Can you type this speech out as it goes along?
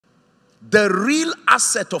The real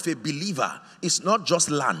asset of a believer is not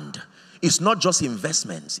just land. It's not just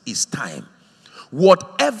investments. It's time.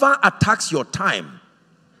 Whatever attacks your time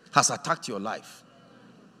has attacked your life.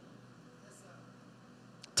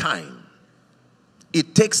 Time.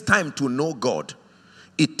 It takes time to know God.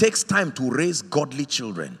 It takes time to raise godly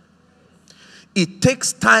children. It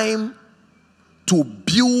takes time to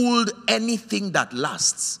build anything that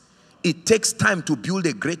lasts. It takes time to build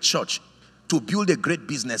a great church, to build a great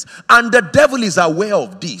business. And the devil is aware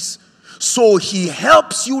of this. So he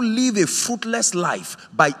helps you live a fruitless life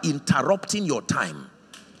by interrupting your time.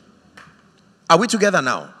 Are we together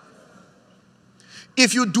now?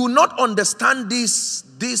 If you do not understand this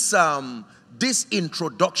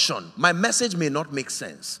introduction, my message may not make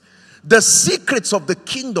sense. The secrets of the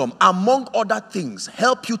kingdom, among other things,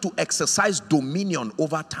 help you to exercise dominion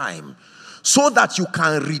over time so that you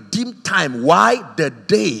can redeem time. Why? The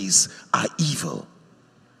days are evil.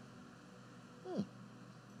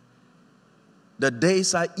 The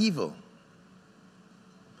days are evil.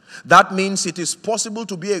 That means it is possible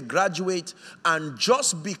to be a graduate, and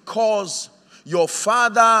just because your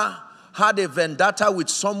father had a vendetta with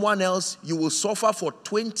someone else, you will suffer for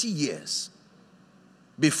 20 years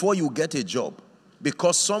before you get a job,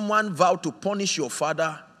 because someone vowed to punish your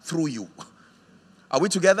father through you. Are we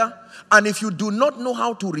together? And if you do not know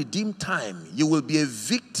how to redeem time, you will be a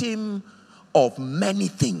victim of many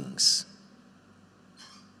things.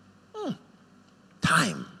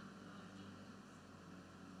 Time.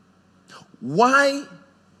 Why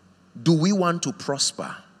do we want to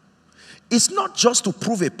prosper? It's not just to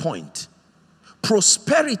prove a point.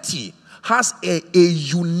 Prosperity has a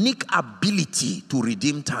unique ability to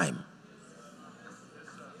redeem time.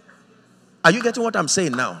 Are you getting what I'm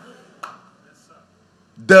saying now?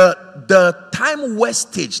 The time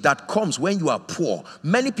wastage that comes when you are poor,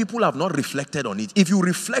 many people have not reflected on it. If you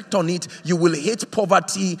reflect on it, you will hate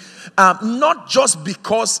poverty. Not just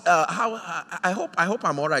because I hope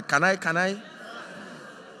I'm all right. Can I?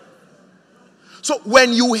 So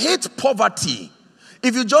when you hate poverty,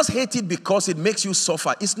 if you just hate it because it makes you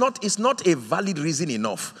suffer, it's not a valid reason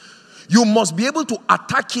enough. You must be able to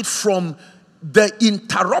attack it from the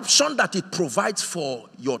interruption that it provides for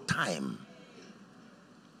your time.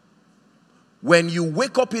 When you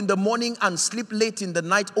wake up in the morning and sleep late in the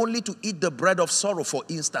night only to eat the bread of sorrow, for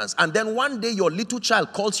instance, and then one day your little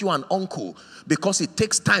child calls you an uncle because it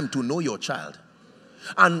takes time to know your child.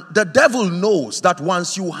 And the devil knows that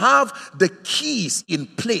once you have the keys in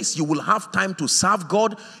place, you will have time to serve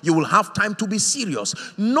God, you will have time to be serious.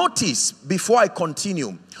 Notice, before I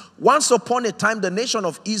continue, once upon a time, the nation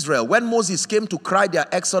of Israel, when Moses came to cry their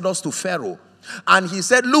exodus to Pharaoh, and he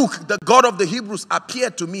said, look, the God of the Hebrews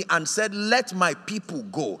appeared to me and said, let my people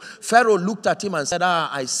go. Pharaoh looked at him and said,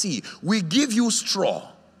 I see. We give you straw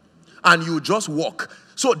and you just walk.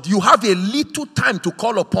 So you have a little time to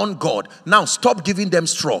call upon God. Now stop giving them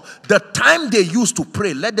straw. The time they used to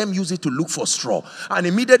pray, let them use it to look for straw. And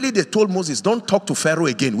immediately they told Moses, don't talk to Pharaoh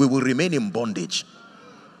again. We will remain in bondage.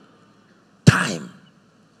 Time.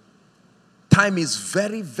 Time is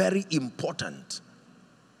very, very important.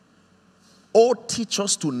 Oh, teach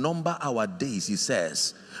us to number our days, he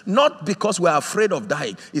says. Not because we are afraid of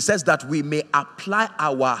dying. He says that we may apply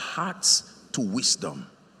our hearts to wisdom.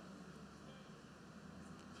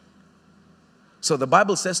 So the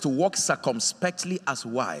Bible says to walk circumspectly as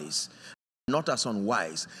wise, not as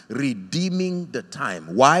unwise, redeeming the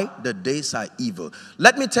time. Why? The days are evil.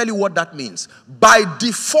 Let me tell you what that means. By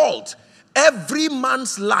default, every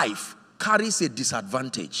man's life carries a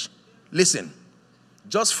disadvantage. Listen.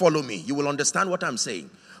 Just follow me. You will understand what I'm saying.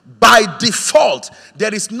 By default,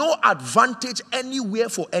 there is no advantage anywhere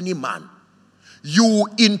for any man. You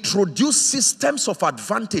introduce systems of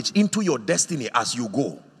advantage into your destiny as you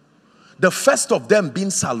go. The first of them being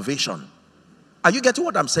salvation. Are you getting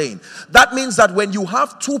what I'm saying? That means that when you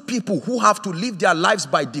have two people who have to live their lives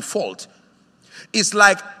by default, it's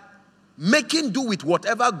like making do with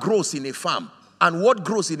whatever grows in a farm. And what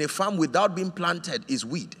grows in a farm without being planted is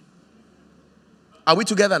weed. Are we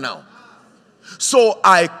together now? So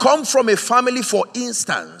I come from a family, for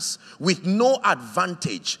instance, with no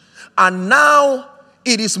advantage. And now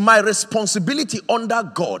it is my responsibility under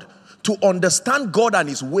God to understand God and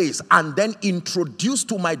his ways and then introduce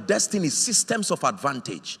to my destiny systems of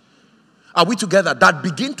advantage. Are we together? That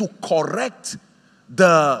begin to correct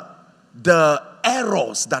the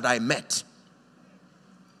errors that I met.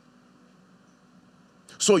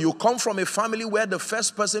 So you come from a family where the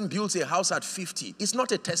first person builds a house at 50. It's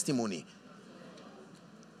not a testimony.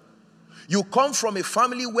 You come from a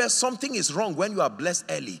family where something is wrong when you are blessed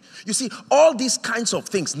early. You see, all these kinds of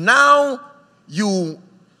things. Now you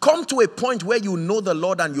come to a point where you know the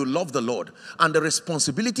Lord and you love the Lord, and the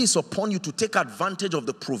responsibility is upon you to take advantage of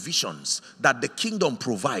the provisions that the kingdom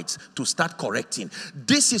provides to start correcting.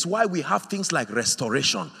 This is why we have things like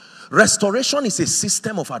restoration. Restoration is a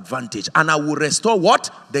system of advantage, and I will restore what?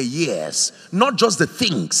 The years, not just the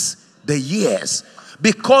things, the years.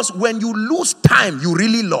 Because when you lose time, you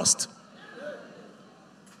really lost.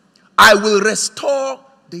 I will restore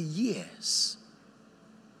the years.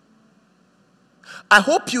 I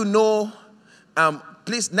hope you know,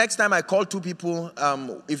 please, next time I call two people,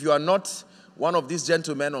 if you are not one of these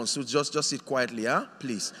gentlemen on suits, just sit quietly, huh?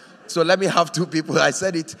 Please. So let me have two people. I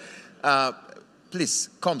said it. Please,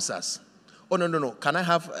 come, sirs. Oh, no. Can I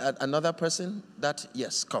have another person?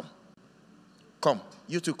 Yes, come. Come.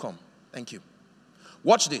 You two come. Thank you.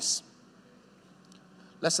 Watch this.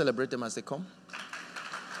 Let's celebrate them as they come.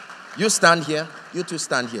 You stand here. You two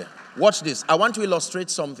stand here. Watch this. I want to illustrate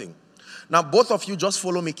something. Now, both of you just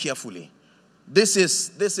follow me carefully. This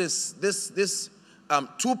is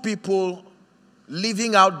two people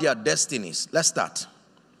living out their destinies. Let's start.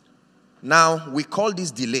 Now, we call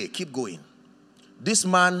this delay. Keep going. This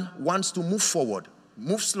man wants to move forward,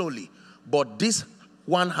 move slowly, but this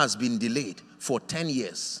one has been delayed for 10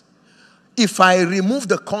 years. If I remove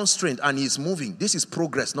the constraint and he's moving, this is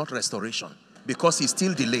progress, not restoration, because he's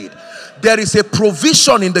still delayed. There is a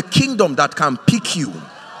provision in the kingdom that can pick you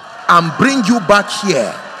and bring you back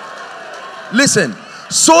here. Listen,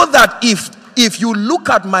 so that if you look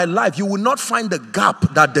at my life, you will not find the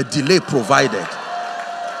gap that the delay provided.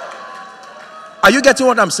 Are you getting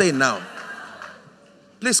what I'm saying now?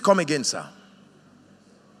 Please come again, sir.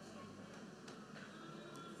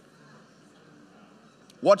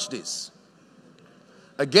 Watch this.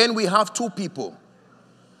 Again, we have two people.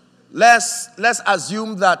 Let's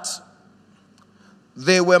assume that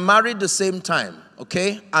they were married the same time,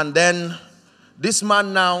 okay? And then this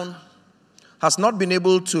man now has not been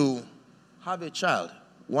able to have a child.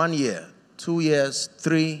 1 year, 2 years,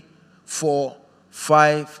 3, 4,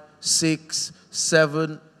 5, 6,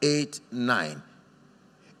 7, 8, 9.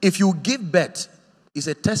 If you give birth, it's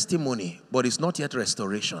a testimony, but it's not yet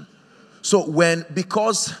restoration. So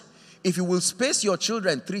because if you will space your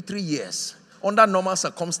children 3 years, under normal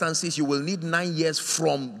circumstances, you will need 9 years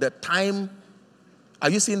from the time. Are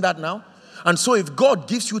you seeing that now? And so if God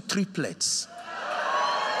gives you triplets,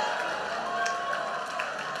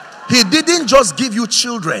 he didn't just give you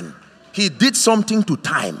children. He did something to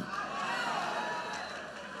time.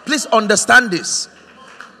 Please understand this.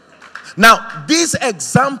 Now, this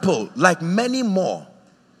example, like many more,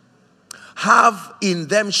 have in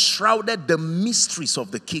them shrouded the mysteries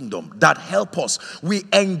of the kingdom that help us. We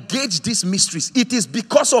engage these mysteries. It is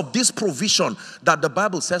because of this provision that the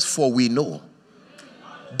Bible says, for we know.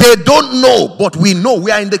 They don't know, but we know.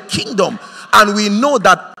 We are in the kingdom, and we know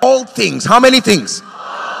that all things, how many things?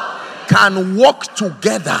 Can work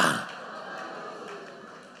together.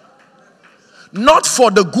 Not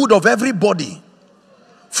for the good of everybody,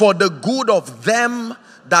 for the good of them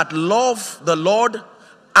that love the Lord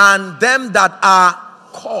and them that are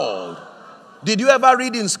called. Did you ever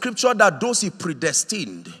read in scripture that those he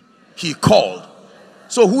predestined, he called?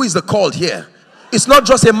 So who is the called here? It's not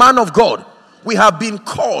just a man of God. We have been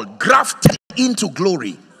called, grafted into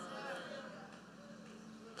glory.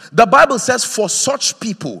 The Bible says for such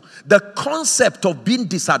people, the concept of being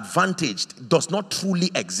disadvantaged does not truly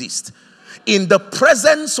exist. In the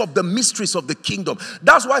presence of the mysteries of the kingdom.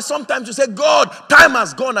 That's why sometimes you say, God, time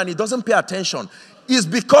has gone, and he doesn't pay attention. It's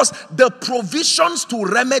because the provisions to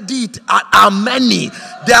remedy it are many.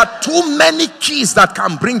 There are too many keys that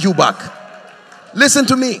can bring you back. Listen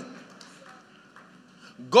to me.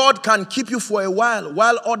 God can keep you for a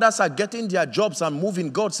while others are getting their jobs and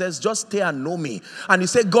moving. God says, just stay and know me. And you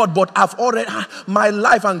say, God, but I've already my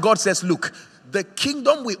life. And God says, look, the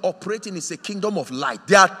kingdom we operate in is a kingdom of light.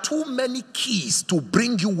 There are too many keys to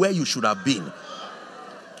bring you where you should have been.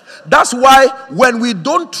 That's why when we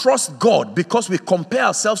don't trust God because we compare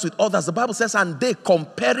ourselves with others, the Bible says, and they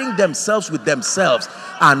comparing themselves with themselves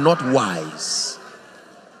are not wise.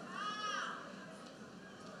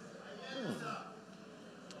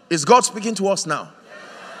 Is God speaking to us now?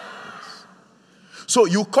 So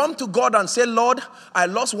you come to God and say, Lord, I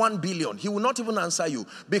lost 1 billion. He will not even answer you,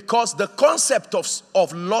 because the concept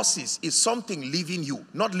of losses is something leaving you,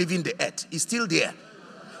 not leaving the earth. It's still there.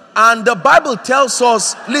 And the Bible tells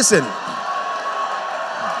us, listen.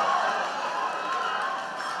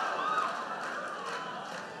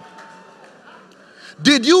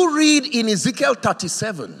 Did you read in Ezekiel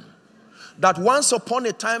 37 that once upon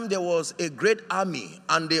a time there was a great army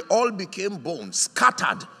and they all became bones,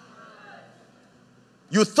 scattered?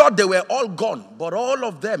 You thought they were all gone, but all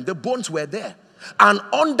of them, the bones were there. And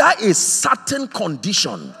under a certain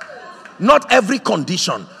condition, not every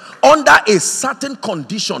condition, under a certain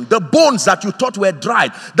condition, the bones that you thought were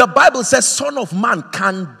dried, the Bible says, Son of man,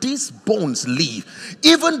 can these bones live?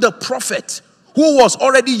 Even the prophet who was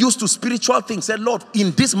already used to spiritual things said, Lord,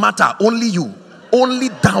 in this matter, only you, only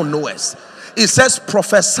thou knowest. It says,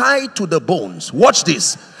 prophesy to the bones. Watch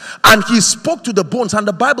this. And he spoke to the bones, and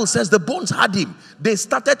the Bible says the bones had him. They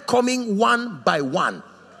started coming one by one,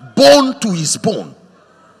 bone to his bone.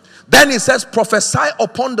 Then he says, prophesy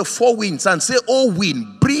upon the four winds and say, O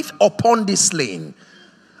wind, breathe upon this slain.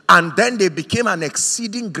 And then they became an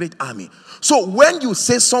exceeding great army. So when you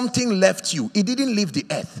say something left you, it didn't leave the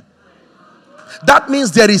earth. That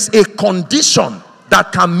means there is a condition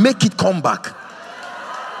that can make it come back.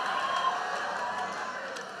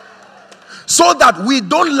 So that we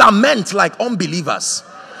don't lament like unbelievers.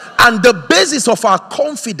 And the basis of our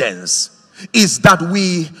confidence is that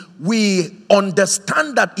we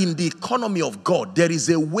understand that in the economy of God, there is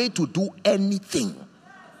a way to do anything.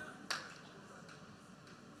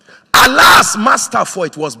 Alas, master, for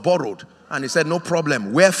it was borrowed. And he said, no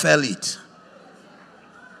problem. Where fell it?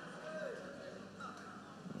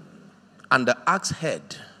 And the axe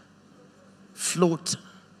head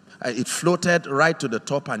it floated right to the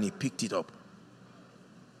top, and he picked it up.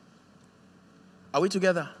 Are we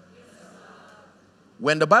together?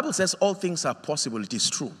 When the Bible says all things are possible, it is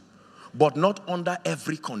true, but not under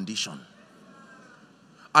every condition.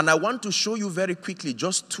 And I want to show you very quickly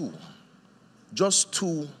just two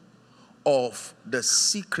of the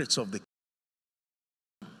secrets of the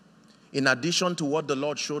kingdom, in addition to what the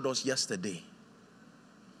Lord showed us yesterday.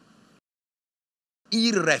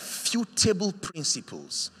 Irrefutable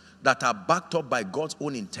principles that are backed up by God's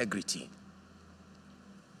own integrity.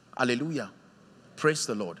 Hallelujah. Praise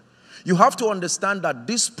the Lord. You have to understand that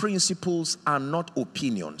these principles are not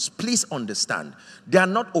opinions. Please understand. They are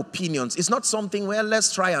not opinions. It's not something where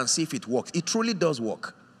let's try and see if it works. It truly does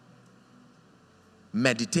work.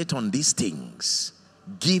 Meditate on these things.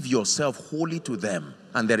 Give yourself wholly to them.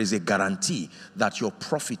 And there is a guarantee that your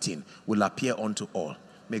profiting will appear unto all.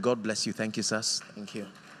 May God bless you. Thank you, sirs. Thank you.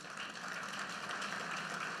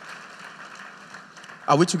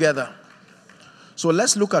 Are we together? So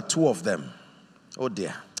let's look at two of them. Oh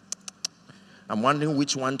dear. I'm wondering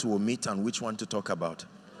which one to omit and which one to talk about.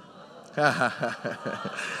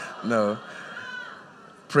 No.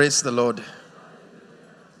 Praise the Lord.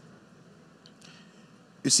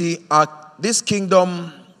 You see, this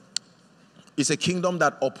kingdom is a kingdom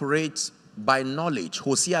that operates by knowledge.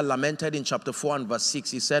 Hosea lamented in chapter 4 and verse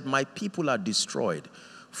 6. He said, my people are destroyed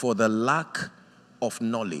for the lack of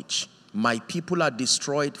knowledge. My people are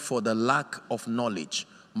destroyed for the lack of knowledge.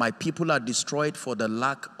 My people are destroyed for the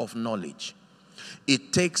lack of knowledge.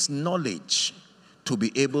 It takes knowledge to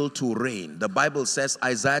be able to reign. The Bible says,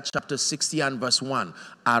 Isaiah chapter 60 and verse 1,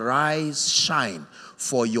 arise, shine,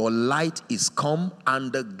 for your light is come,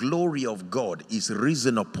 and the glory of God is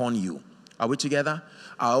risen upon you. Are we together?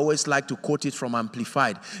 I always like to quote it from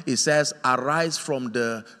Amplified. It says, arise from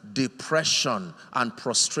the depression and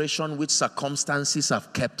prostration which circumstances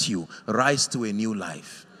have kept you. Rise to a new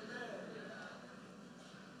life.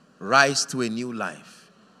 Rise to a new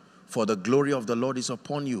life. For the glory of the Lord is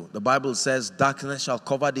upon you. The Bible says, darkness shall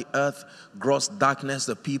cover the earth, gross darkness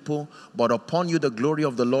the people, but upon you the glory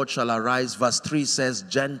of the Lord shall arise. Verse 3 says,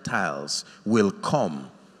 Gentiles will come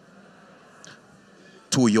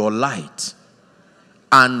to your light,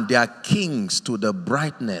 and their kings to the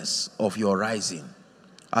brightness of your rising.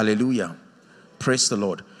 Hallelujah. Praise the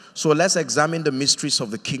Lord. So let's examine the mysteries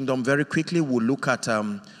of the kingdom very quickly. We'll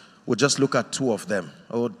just look at two of them.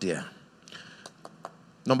 Oh dear.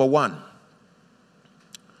 Number one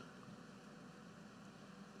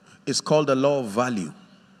is called the law of value.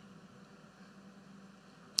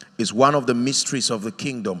 It's one of the mysteries of the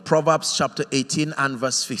kingdom. Proverbs chapter 18 and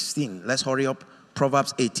verse 15. Let's hurry up.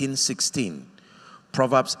 Proverbs 18:16.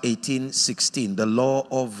 Proverbs 18:16. The law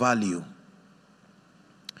of value.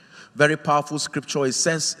 Very powerful scripture. It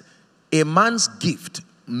says, a man's gift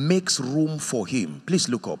makes room for him. Please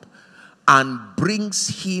look up. And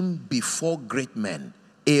brings him before great men.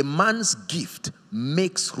 A man's gift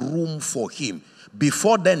makes room for him.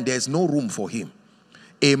 Before then, there's no room for him.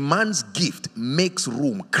 A man's gift makes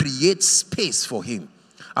room, creates space for him.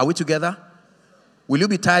 Are we together? Will you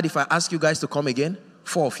be tired if I ask you guys to come again?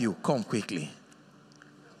 4 of you, come quickly.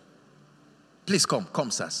 Please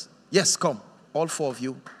come, sirs. Yes, come. All 4 of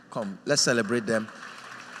you, come. Let's celebrate them.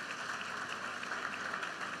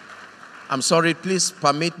 I'm sorry, please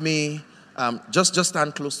permit me. Just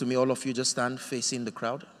stand close to me, all of you. Just stand facing the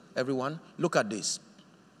crowd. Everyone, look at this.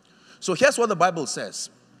 So here's what the Bible says.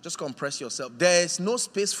 Just compress yourself. There is no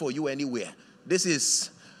space for you anywhere. This is,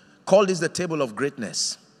 call this the table of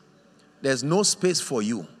greatness. There's no space for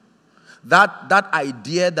you. That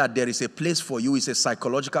idea that there is a place for you is a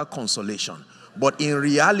psychological consolation. But in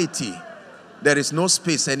reality, there is no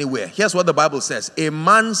space anywhere. Here's what the Bible says. A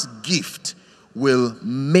man's gift will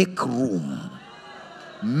make room.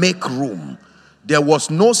 Make room. There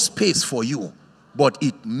was no space for you, but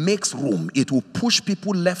it makes room. It will push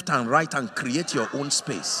people left and right and create your own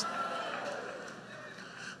space.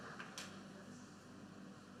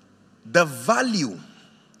 The value.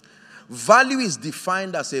 Value is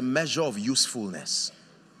defined as a measure of usefulness.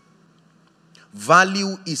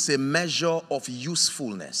 Value is a measure of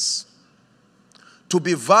usefulness. To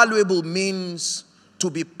be valuable means to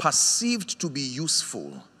be perceived to be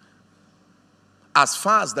useful as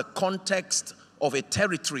far as the context of a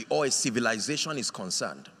territory or a civilization is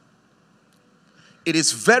concerned. It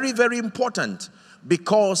is very, very important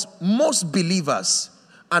because most believers,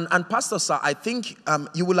 and Pastor Sir, I think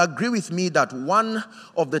you will agree with me that one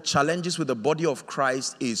of the challenges with the body of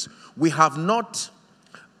Christ is we have not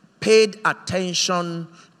paid attention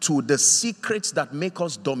to the secrets that make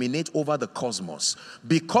us dominate over the cosmos.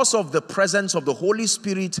 Because of the presence of the Holy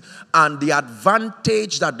Spirit and the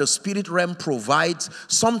advantage that the spirit realm provides,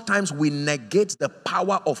 sometimes we negate the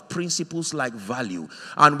power of principles like value.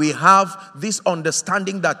 And we have this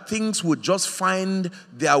understanding that things would just find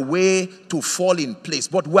their way to fall in place.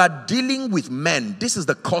 But we are dealing with men. This is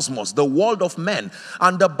the cosmos, the world of men.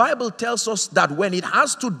 And the Bible tells us that when it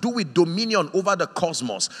has to do with dominion over the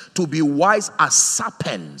cosmos, to be wise as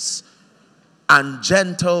serpents and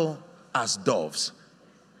gentle as doves.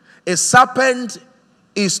 A serpent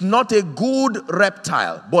is not a good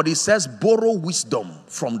reptile, but it says borrow wisdom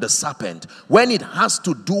from the serpent when it has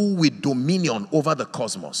to do with dominion over the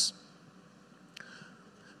cosmos.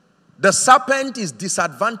 The serpent is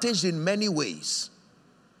disadvantaged in many ways.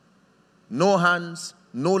 No hands,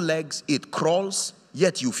 no legs, it crawls,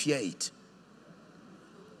 yet you fear it.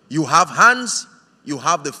 You have hands, you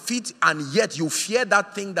have the feet, and yet you fear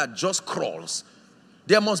that thing that just crawls.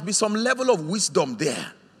 There must be some level of wisdom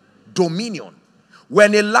there. Dominion.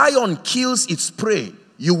 When a lion kills its prey,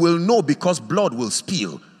 you will know because blood will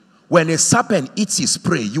spill. When a serpent eats its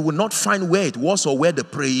prey, you will not find where it was or where the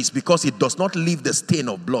prey is because it does not leave the stain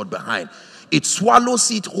of blood behind. It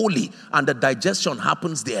swallows it wholly and the digestion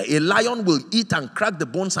happens there. A lion will eat and crack the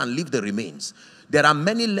bones and leave the remains. There are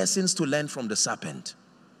many lessons to learn from the serpent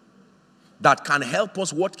that can help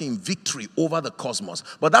us walk in victory over the cosmos.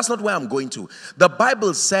 But that's not where I'm going to. The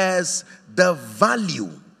Bible says the value,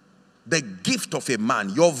 the gift of a man,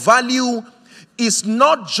 your value is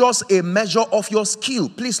not just a measure of your skill.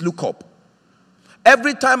 Please look up.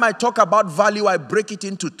 Every time I talk about value, I break it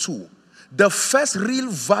into two. The first real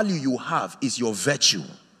value you have is your virtue,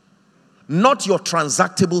 not your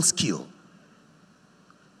transactable skill.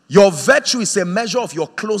 Your virtue is a measure of your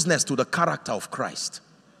closeness to the character of Christ.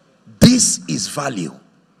 This is value.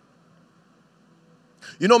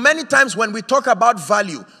 You know, many times when we talk about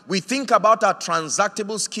value, we think about our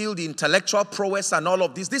transactable skill, the intellectual prowess and all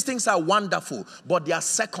of this. These things are wonderful, but they are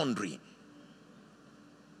secondary.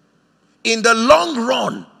 In the long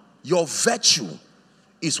run, your virtue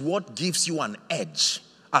is what gives you an edge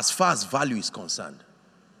as far as value is concerned.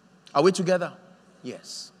 Are we together?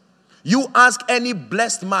 Yes. You ask any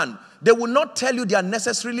blessed man, they will not tell you they are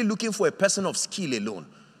necessarily looking for a person of skill alone.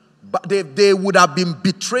 But they would have been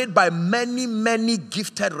betrayed by many, many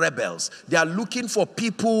gifted rebels. They are looking for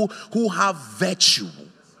people who have virtue.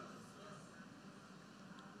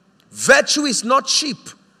 Virtue is not cheap,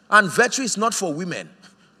 and virtue is not for women.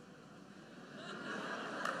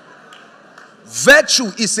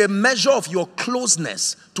 Virtue is a measure of your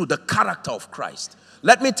closeness to the character of Christ.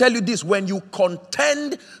 Let me tell you this, when you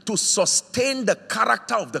contend to sustain the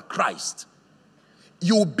character of the Christ,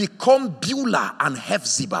 you become Beulah and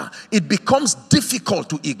Hephzibah. It becomes difficult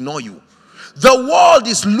to ignore you. What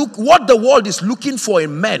the world is looking for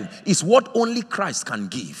in men is what only Christ can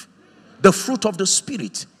give. The fruit of the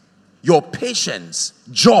Spirit, your patience,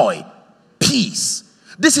 joy, peace.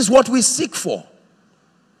 This is what we seek for.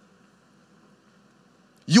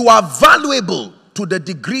 You are valuable to the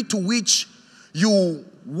degree to which you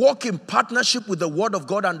walk in partnership with the Word of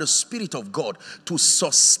God and the Spirit of God to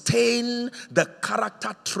sustain the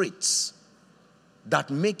character traits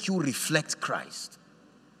that make you reflect Christ.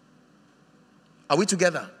 Are we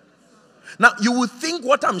together? Now, you will think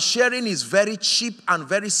what I'm sharing is very cheap and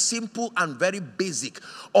very simple and very basic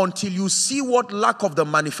until you see what lack of the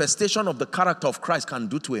manifestation of the character of Christ can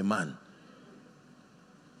do to a man.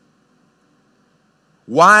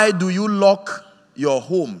 Why do you lock your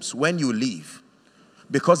homes when you leave,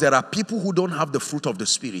 because there are people who don't have the fruit of the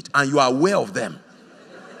Spirit and you are aware of them.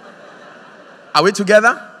 Are we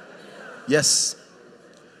together? Yes.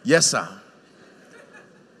 Yes, sir.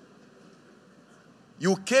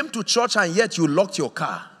 You came to church and yet you locked your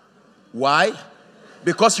car. Why?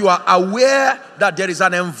 Because you are aware that there is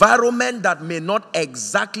an environment that may not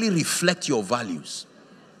exactly reflect your values.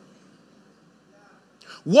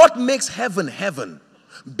 What makes heaven heaven?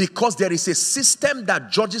 Because there is a system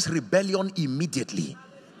that judges rebellion immediately.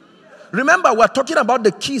 Remember, we're talking about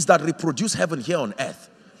the keys that reproduce heaven here on earth.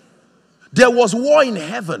 There was war in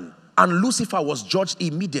heaven and Lucifer was judged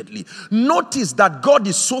immediately. Notice that God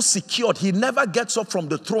is so secured, he never gets up from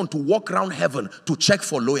the throne to walk around heaven to check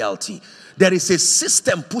for loyalty. There is a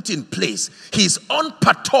system put in place. He is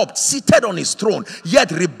unperturbed, seated on his throne,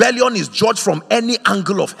 yet rebellion is judged from any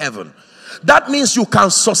angle of heaven. That means you can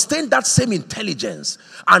sustain that same intelligence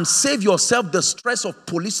and save yourself the stress of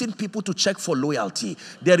policing people to check for loyalty.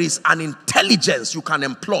 There is an intelligence you can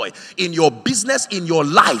employ in your business, in your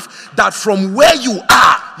life, that from where you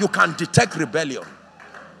are, you can detect rebellion.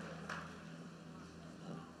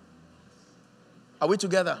 Are we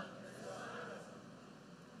together?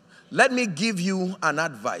 Let me give you an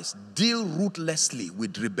advice. Deal ruthlessly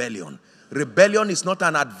with rebellion. Rebellion is not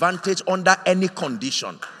an advantage under any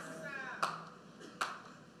condition.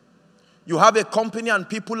 You have a company and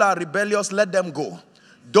people are rebellious, let them go.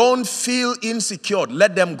 Don't feel insecure,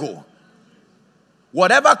 let them go.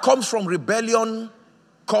 Whatever comes from rebellion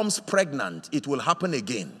comes pregnant. It will happen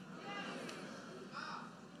again.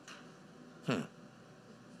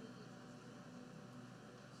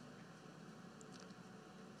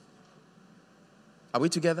 Are we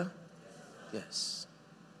together? Yes.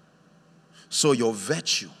 So your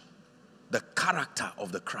virtue, the character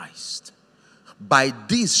of the Christ. By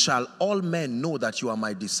this shall all men know that you are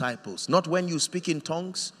my disciples. Not when you speak in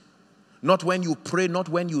tongues, not when you pray, not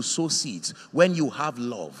when you sow seeds, when you have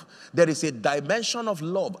love. There is a dimension of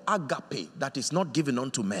love, agape, that is not given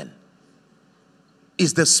unto men.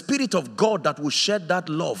 It's the Spirit of God that will shed that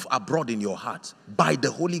love abroad in your heart by the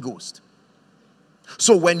Holy Ghost.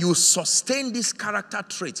 So when you sustain these character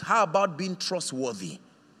traits, how about being trustworthy?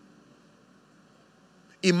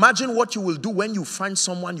 Imagine what you will do when you find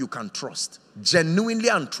someone you can trust, genuinely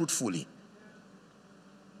and truthfully.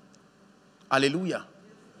 Hallelujah.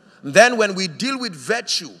 Then when we deal with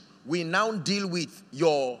virtue, we now deal with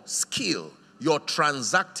your skill, your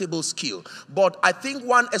transactable skill. But I think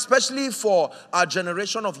one, especially for our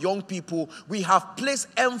generation of young people, we have placed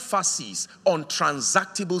emphasis on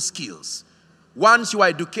transactable skills. Once you are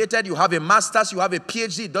educated, you have a master's, you have a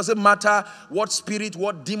PhD, it doesn't matter what spirit,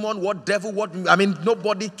 what demon, what devil,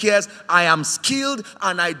 nobody cares. I am skilled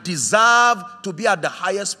and I deserve to be at the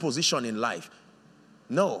highest position in life.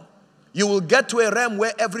 No. You will get to a realm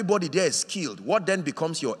where everybody there is skilled. What then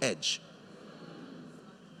becomes your edge?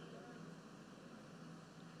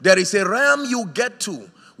 There is a realm you get to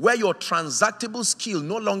where your transactable skill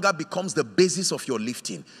no longer becomes the basis of your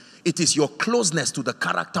lifting. It is your closeness to the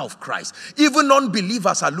character of Christ. Even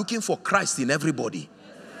non-believers are looking for Christ in everybody.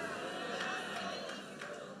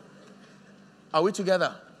 Are we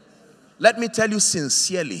together? Let me tell you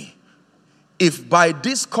sincerely, if by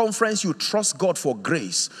this conference you trust God for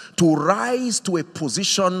grace to rise to a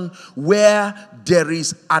position where there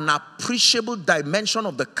is an appreciable dimension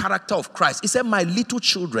of the character of Christ. He said, my little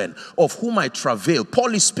children of whom I travail.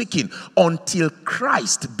 Paul is speaking, until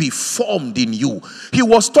Christ be formed in you. He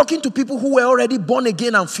was talking to people who were already born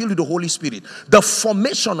again and filled with the Holy Spirit. The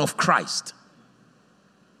formation of Christ.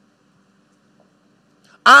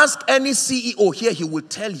 Ask any CEO here, he will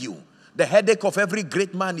tell you, the headache of every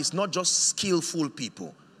great man is not just skillful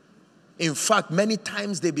people. In fact, many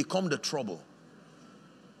times they become the trouble.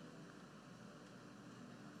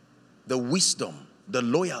 The wisdom, the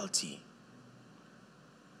loyalty.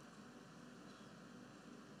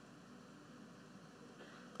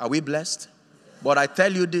 Are we blessed? But I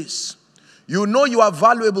tell you this, you know you are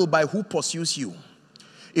valuable by who pursues you.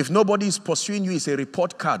 If nobody is pursuing you, it's a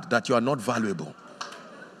report card that you are not valuable.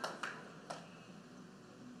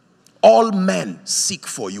 All men seek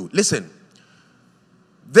for you. Listen,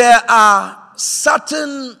 there are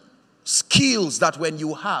certain skills that when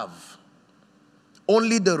you have,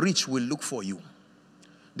 only the rich will look for you.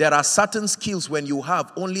 There are certain skills when you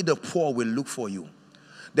have, only the poor will look for you.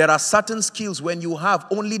 There are certain skills when you have,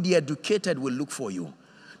 only the educated will look for you.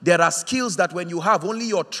 There are skills that when you have, only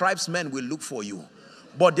your tribesmen will look for you.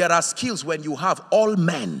 But there are skills when you have, all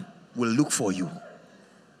men will look for you.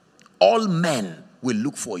 All men will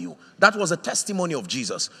look for you. That was a testimony of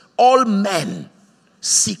Jesus. All men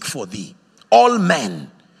seek for thee. All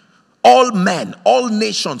men. All men, all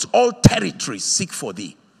nations, all territories seek for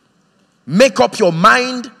thee. Make up your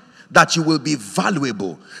mind that you will be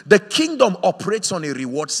valuable. The kingdom operates on a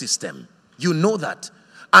reward system. You know that.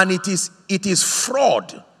 And it is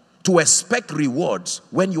fraud to expect rewards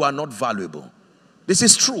when you are not valuable. This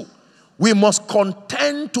is true. We must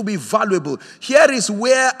contend to be valuable. Here is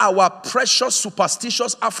where our precious,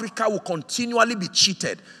 superstitious Africa will continually be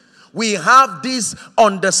cheated. We have this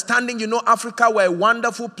understanding, you know, Africa, we're a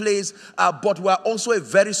wonderful place, but we're also a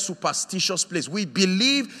very superstitious place. We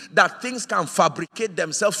believe that things can fabricate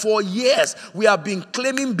themselves. For years, we have been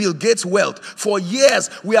claiming Bill Gates' wealth. For years,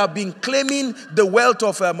 we have been claiming the wealth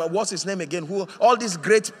of, what's his name again? All these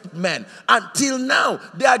great men. Until now,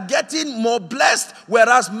 they are getting more blessed,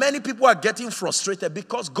 whereas many people are getting frustrated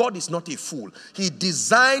because God is not a fool. He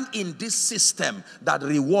designed in this system that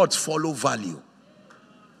rewards follow value.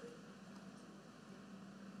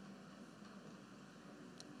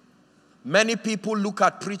 Many people look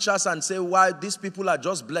at preachers and say, why these people are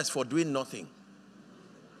just blessed for doing nothing.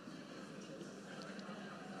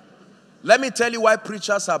 Let me tell you why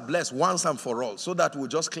preachers are blessed once and for all, so that we'll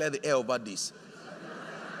just clear the air over this.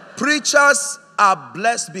 Preachers are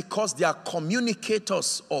blessed because they are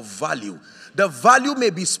communicators of value. The value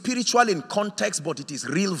may be spiritual in context, but it is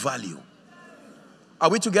real value.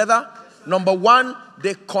 Are we together? Number one,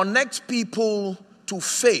 they connect people to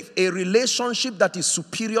faith, a relationship that is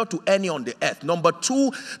superior to any on the earth. Number two,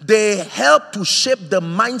 they help to shape the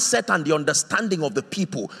mindset and the understanding of the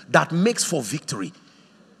people that makes for victory.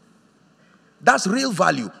 That's real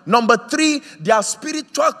value. Number three, they are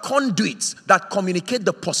spiritual conduits that communicate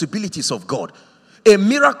the possibilities of God. A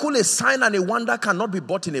miracle, a sign, and a wonder cannot be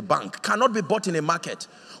bought in a bank, cannot be bought in a market.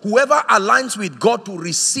 Whoever aligns with God to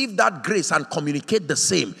receive that grace and communicate the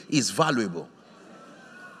same is valuable.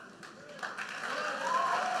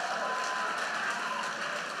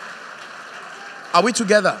 Are we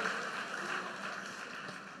together?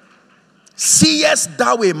 Seest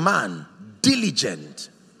thou a man diligent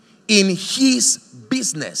in his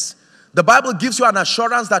business? The Bible gives you an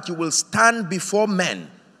assurance that you will stand before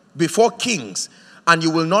men, before kings, and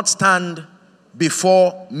you will not stand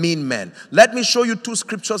before mean men. Let me show you two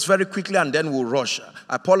scriptures very quickly and then we'll rush.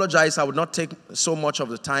 I apologize, I would not take so much of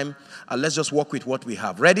the time. Let's just work with what we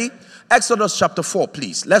have. Ready? Exodus chapter 4,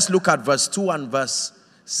 please. Let's look at verse 2 and verse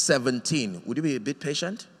 17. Would you be a bit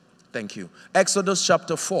patient? Thank you. Exodus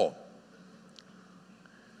chapter 4.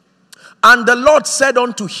 And the Lord said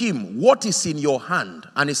unto him, what is in your hand?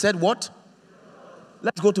 And he said, what?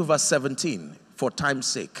 Let's go to verse 17 for time's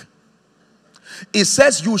sake. It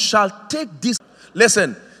says, you shall take this.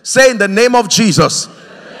 Listen, say in the name of Jesus,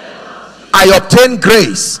 I obtain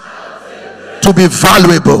grace to be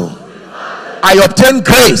valuable. I obtain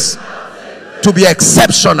grace to be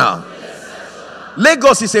exceptional.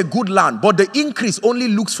 Lagos is a good land, but the increase only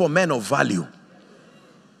looks for men of value.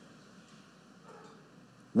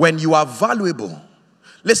 When you are valuable,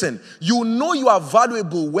 listen, you know you are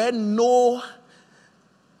valuable when no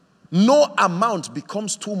amount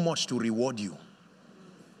becomes too much to reward you.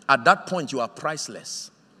 At that point, you are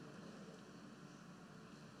priceless.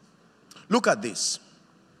 Look at this.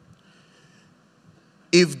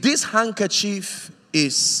 If this handkerchief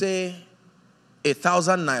is, say,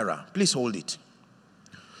 1,000 naira, please hold it.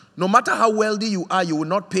 No matter how wealthy you are, you will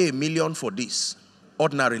not pay $1 million for this,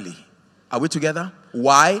 ordinarily. Are we together?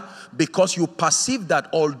 Why? Because you perceive that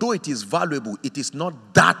although it is valuable, it is not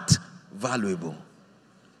that valuable.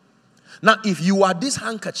 Now, if you are this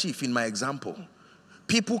handkerchief in my example,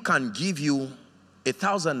 people can give you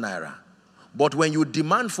 1,000 naira, but when you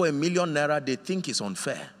demand for 1 million naira, they think it's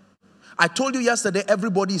unfair. I told you yesterday,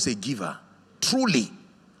 everybody is a giver. Truly.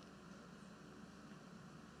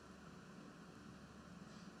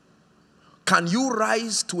 Can you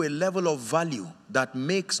rise to a level of value that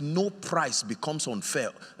makes no price becomes unfair,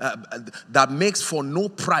 that makes for no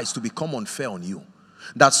price to become unfair on you?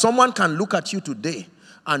 That someone can look at you today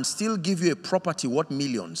and still give you a property worth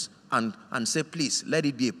millions and say, please, let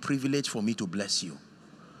it be a privilege for me to bless you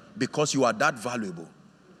because you are that valuable.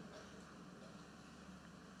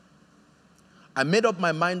 I made up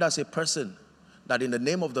my mind as a person that in the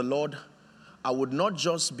name of the Lord, I would not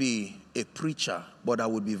just be a preacher, but I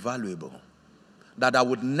would be valuable. That I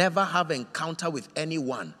would never have encounter with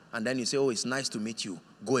anyone and then you say, oh, it's nice to meet you,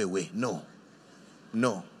 go away. No.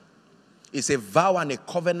 No. It's a vow and a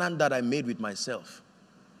covenant that I made with myself.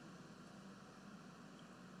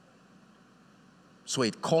 So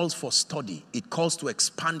it calls for study. It calls to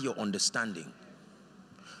expand your understanding.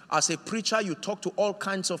 As a preacher, you talk to all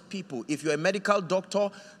kinds of people. If you're a medical doctor,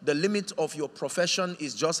 the limit of your profession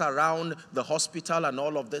is just around the hospital and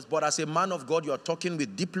all of this. But as a man of God, you're talking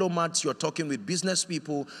with diplomats, you're talking with business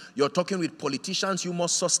people, you're talking with politicians. You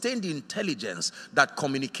must sustain the intelligence that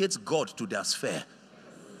communicates God to their sphere.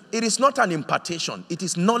 It is not an impartation. It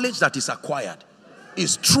is knowledge that is acquired.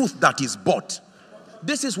 It's truth that is bought.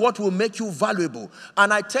 This is what will make you valuable.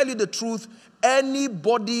 And I tell you the truth,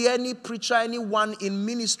 anybody, any preacher, anyone in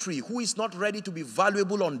ministry who is not ready to be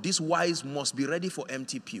valuable on this wise must be ready for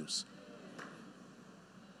empty pews.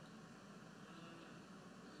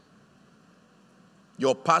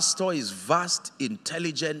 Your pastor is vast,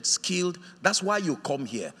 intelligent, skilled. That's why you come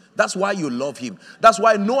here. That's why you love him. That's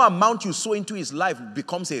why no amount you sow into his life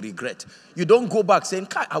becomes a regret. You don't go back saying,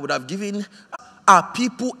 I would have given. Are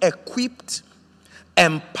people equipped,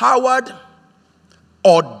 empowered,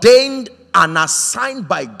 ordained, and assigned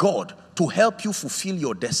by God to help you fulfill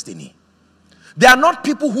your destiny? They are not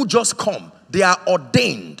people who just come. They are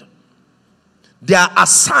ordained. They are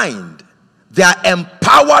assigned. They are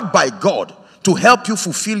empowered by God to help you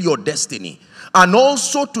fulfill your destiny and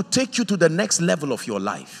also to take you to the next level of your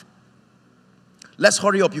life. Let's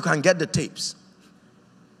hurry up. You can get the tapes.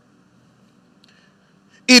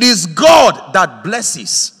 It is God that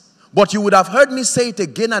blesses. But you would have heard me say it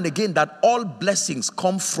again and again that all blessings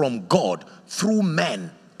come from God through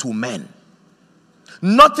men to men.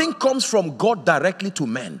 Nothing comes from God directly to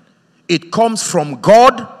men. It comes from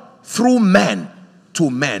God through men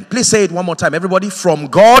to men. Please say it one more time, everybody. From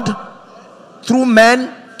God through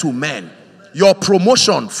men to men. Your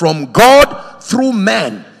promotion from God through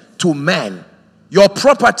men to men. Your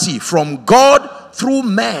property from God through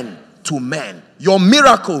men to men. Your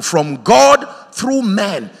miracle from God through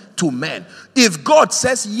men to men. If God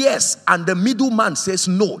says yes and the middleman says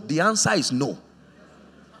no, the answer is no.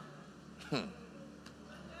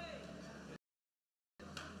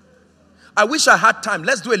 I wish I had time.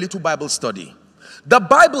 Let's do a little Bible study. The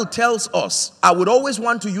Bible tells us, I would always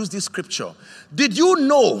want to use this scripture. Did you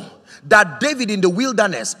know that David in the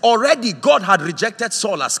wilderness, already God had rejected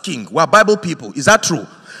Saul as king? We're Bible people. Is that true?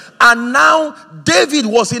 And now David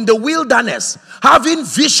was in the wilderness having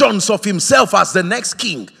visions of himself as the next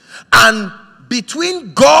king. And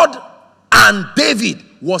between God and David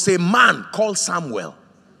was a man called Samuel.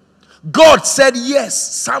 God said yes.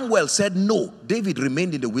 Samuel said no. David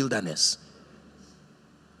remained in the wilderness.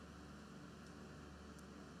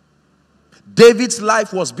 David's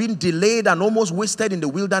life was being delayed and almost wasted in the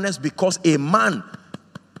wilderness because a man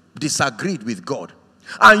disagreed with God.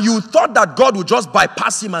 And you thought that God would just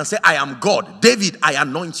bypass him and say, I am God. David, I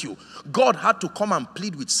anoint you. God had to come and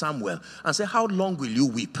plead with Samuel and say, how long will you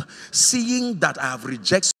weep, seeing that I have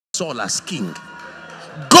rejected Saul as king?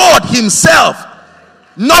 God himself,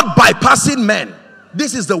 not bypassing men.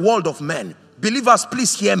 This is the world of men. Believers,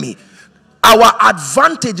 please hear me. Our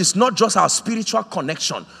advantage is not just our spiritual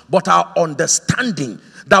connection, but our understanding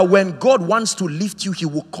that when God wants to lift you, he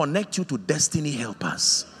will connect you to destiny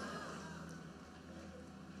helpers.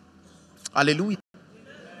 Hallelujah.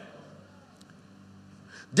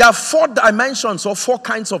 There are 4 dimensions or 4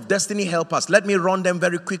 kinds of destiny helpers. Let me run them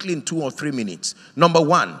very quickly in 2 or 3 minutes. Number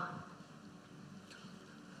 1.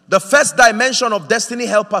 The first dimension of destiny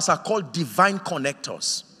helpers are called divine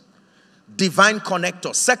connectors. Divine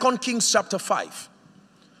connectors. 2 Kings chapter 5.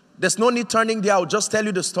 There's no need turning there. I'll just tell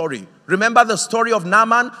you the story. Remember the story of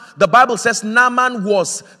Naaman? The Bible says Naaman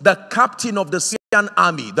was the captain of the Syrian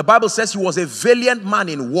army. The Bible says he was a valiant man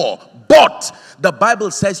in war. But the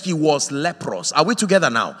Bible says he was leprous. Are we together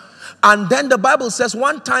now? And then the Bible says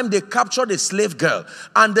one time they captured a slave girl.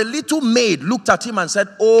 And the little maid looked at him and said,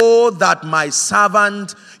 oh, that my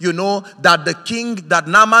servant, you know, that the king, that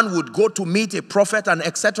Naaman would go to meet a prophet and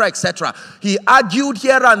etc., etc. He argued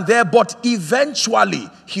here and there, but eventually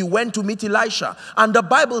he went to meet Elisha. And the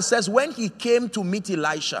Bible says when he came to meet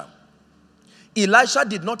Elisha, Elisha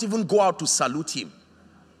did not even go out to salute him.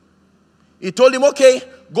 He told him, okay,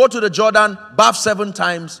 go to the Jordan, bath 7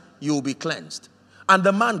 times, you will be cleansed. And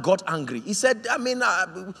the man got angry. He said, I mean,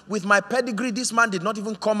 with my pedigree, this man did not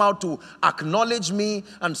even come out to acknowledge me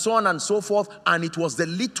and so on and so forth. And it was the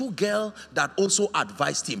little girl that also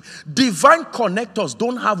advised him. Divine connectors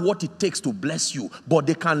don't have what it takes to bless you, but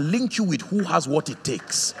they can link you with who has what it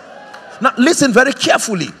takes. Now, listen very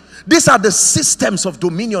carefully. These are the systems of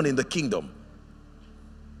dominion in the kingdom.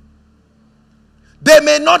 They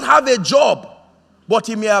may not have a job, but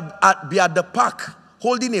he may be at the park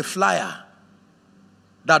holding a flyer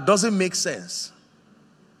that doesn't make sense.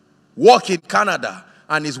 Work in Canada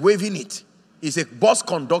and is waving it. He's a bus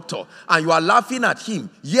conductor and you are laughing at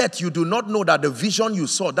him, yet you do not know that the vision you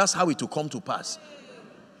saw, that's how it will come to pass.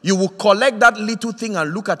 You will collect that little thing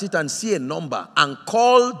and look at it and see a number and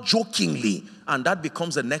call jokingly, and that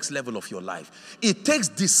becomes the next level of your life. It takes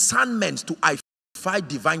discernment to identify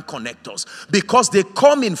divine connectors because they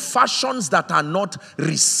come in fashions that are not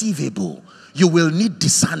receivable. You will need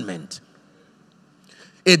discernment.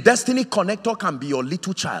 A destiny connector can be your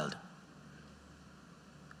little child.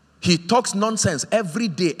 He talks nonsense every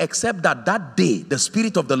day except that that day the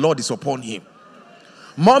Spirit of the Lord is upon him.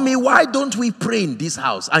 Mommy, why don't we pray in this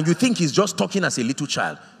house? And you think he's just talking as a little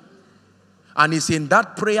child. And it's in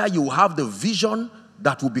that prayer you have the vision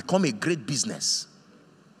that will become a great business.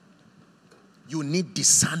 You need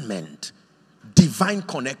discernment. Divine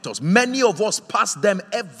connectors. Many of us pass them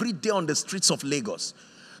every day on the streets of Lagos.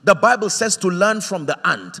 The Bible says to learn from the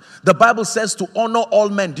ant. The Bible says to honor all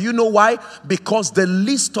men. Do you know why? Because the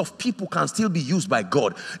list of people can still be used by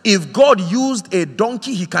God. If God used a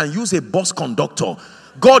donkey, he can use a bus conductor.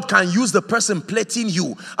 God can use the person plating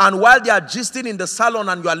you. And while they are gisting in the salon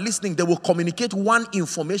and you are listening, they will communicate one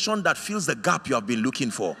information that fills the gap you have been looking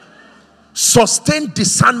for. Sustained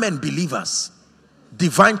discernment, believers.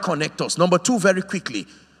 Divine connectors. Number 2, very quickly.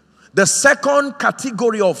 The second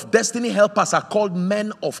category of destiny helpers are called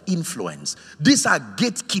men of influence. These are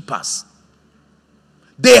gatekeepers.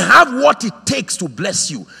 They have what it takes to bless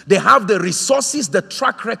you. They have the resources, the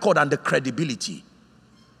track record, and the credibility.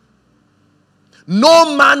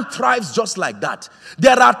 No man thrives just like that.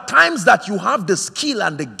 There are times that you have the skill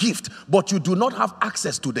and the gift, but you do not have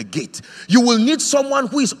access to the gate. You will need someone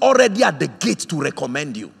who is already at the gate to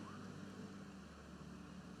recommend you.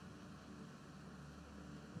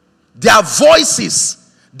 Their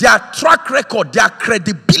voices, their track record, their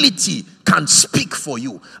credibility can speak for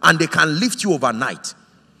you, and they can lift you overnight.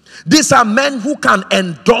 These are men who can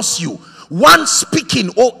endorse you. One speaking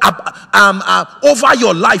over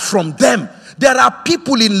your life from them. There are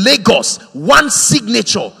people in Lagos, one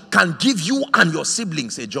signature can give you and your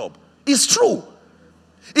siblings a job. It's true.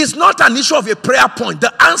 It's not an issue of a prayer point.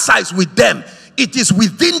 The answer is with them. It is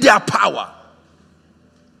within their power.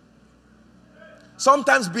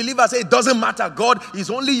 Sometimes believers say, it doesn't matter, God,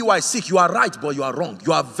 it's only you I seek. You are right, but you are wrong.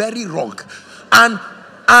 You are very wrong.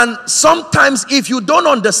 And sometimes if you don't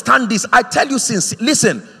understand this, I tell you sincerely,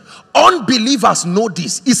 listen, unbelievers know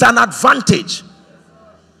this. It's an advantage.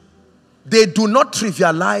 They do not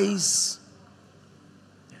trivialize.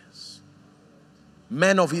 Yes.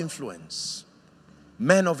 Men of influence.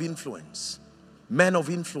 Men of influence. Men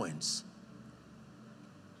of influence.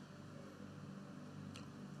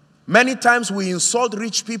 Many times we insult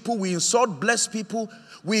rich people, we insult blessed people,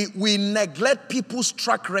 we neglect people's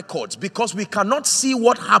track records because we cannot see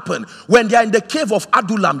what happened. When they are in the cave of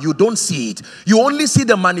Adullam, you don't see it. You only see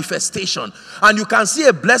the manifestation. And you can see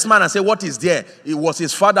a blessed man and say, what is there? It was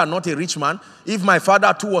his father, not a rich man. If my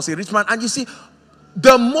father too was a rich man. And you see,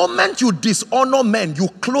 the moment you dishonor men, you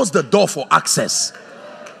close the door for access.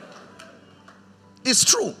 It's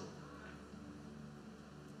true.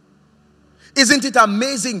 Isn't it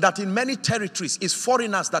amazing that in many territories it's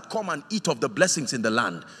foreigners that come and eat of the blessings in the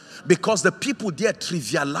land because the people there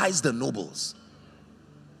trivialize the nobles?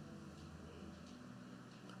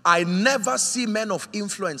 I never see men of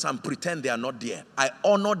influence and pretend they are not there. I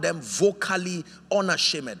honor them vocally,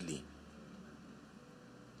 unashamedly.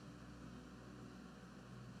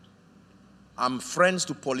 I'm friends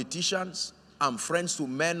to politicians. I'm friends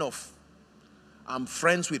to I'm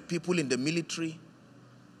friends with people in the military.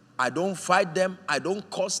 I don't fight them. I don't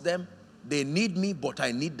curse them. They need me, but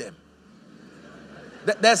I need them.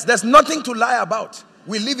 There's nothing to lie about.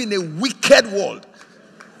 We live in a wicked world.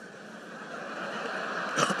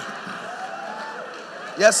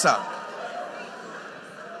 Yes, sir.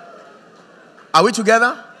 Are we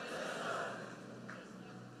together?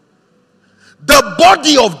 The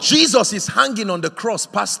body of Jesus is hanging on the cross,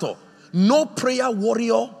 pastor. No prayer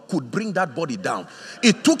warrior could bring that body down.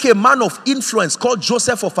 It took a man of influence called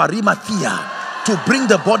Joseph of Arimathea to bring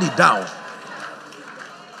the body down.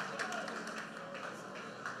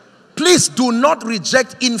 Please do not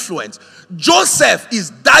reject influence. Joseph is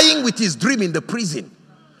dying with his dream in the prison.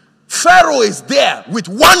 Pharaoh is there with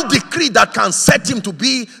one decree that can set him to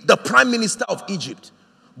be the prime minister of Egypt.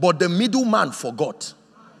 But the middleman forgot.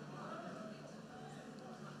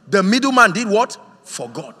 The middleman did what?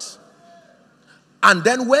 Forgot. And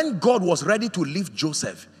then when God was ready to lift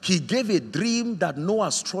Joseph, he gave a dream that no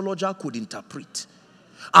astrologer could interpret.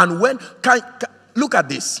 And when, look at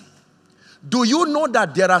this. Do you know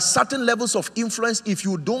that there are certain levels of influence, if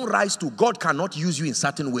you don't rise to, God cannot use you in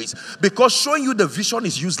certain ways? Because showing you the vision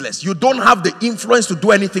is useless. You don't have the influence to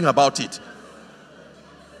do anything about it.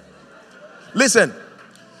 Listen,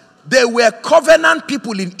 there were covenant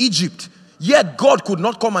people in Egypt, Yet God could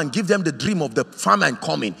not come and give them the dream of the famine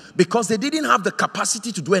coming because they didn't have the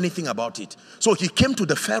capacity to do anything about it. So he came to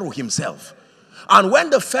the Pharaoh himself. And when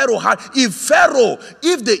the Pharaoh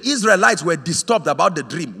if the Israelites were disturbed about the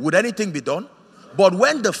dream, would anything be done? But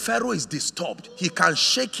when the Pharaoh is disturbed, he can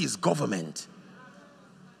shake his government.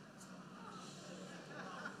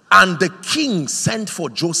 And the king sent for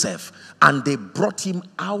Joseph, and they brought him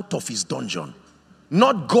out of his dungeon.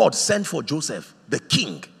 Not God sent for Joseph, the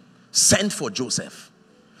king sent for Joseph.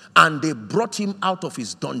 And they brought him out of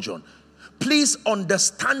his dungeon. Please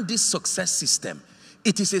understand this success system.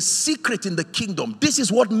 It is a secret in the kingdom. This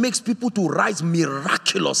is what makes people to rise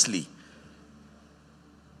miraculously.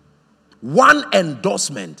 One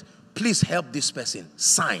endorsement, please help this person,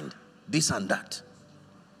 signed, this and that.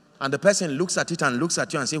 And the person looks at it and looks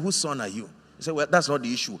at you and says, whose son are you? You say, well, that's not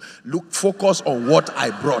the issue. Look, focus on what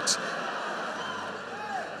I brought.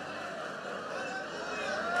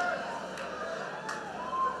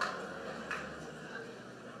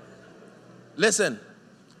 Listen,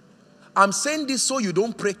 I'm saying this so you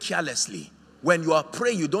don't pray carelessly. When you are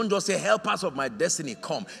praying, you don't just say, help us of my destiny,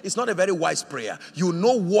 come. It's not a very wise prayer. You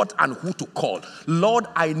know what and who to call. Lord,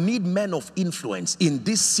 I need men of influence in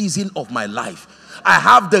this season of my life. I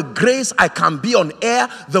have the grace, I can be on air,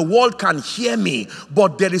 the world can hear me,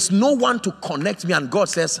 but there is no one to connect me. And God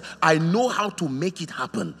says, I know how to make it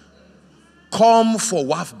happen. Come for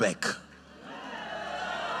Wafbeck.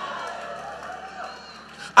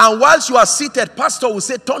 And whilst you are seated, pastor will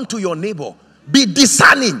say, turn to your neighbor. Be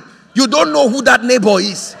discerning. You don't know who that neighbor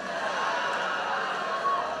is.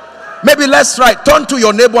 Maybe let's try. Turn to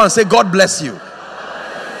your neighbor and say, God bless you.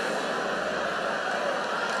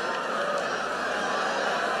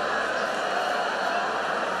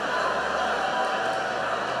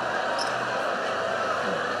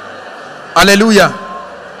 Hallelujah.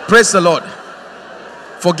 Praise the Lord.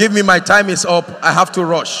 Forgive me, my time is up. I have to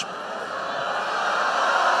rush.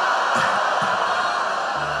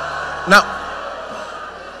 Now,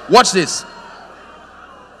 watch this.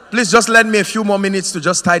 Please just lend me a few more minutes to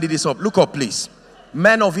just tidy this up. Look up, please.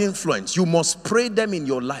 Men of influence, you must pray them in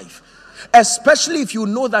your life. Especially if you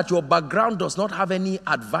know that your background does not have any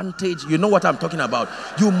advantage. You know what I'm talking about.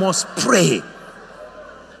 You must pray.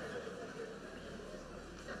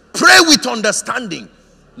 Pray with understanding.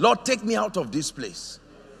 Lord, take me out of this place.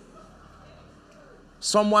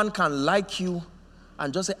 Someone can like you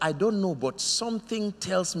and just say, I don't know, but something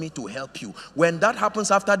tells me to help you. When that happens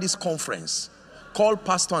after this conference, call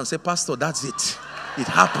pastor and say, pastor, that's it. It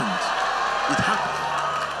happened. It happened.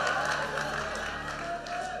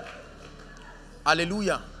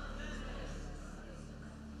 Hallelujah.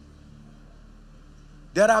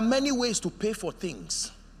 There are many ways to pay for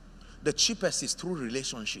things. The cheapest is through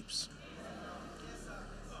relationships.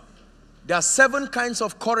 There are 7 kinds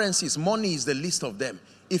of currencies. Money is the least of them.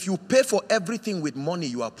 If you pay for everything with money,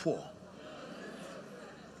 you are poor.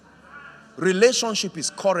 Relationship is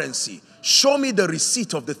currency. Show me the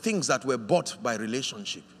receipt of the things that were bought by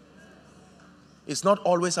relationship. It's not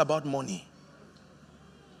always about money.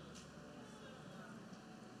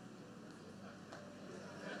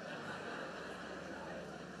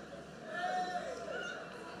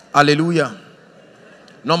 Hallelujah.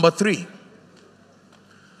 Number 3.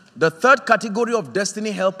 The third category of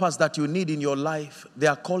destiny helpers that you need in your life, they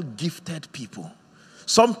are called gifted people.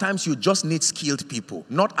 Sometimes you just need skilled people,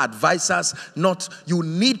 not advisors, you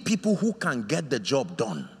need people who can get the job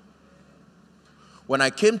done. When I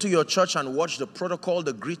came to your church and watched the protocol,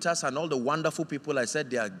 the greeters and all the wonderful people, I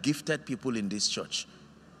said there are gifted people in this church.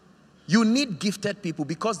 You need gifted people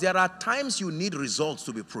because there are times you need results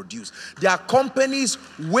to be produced. There are companies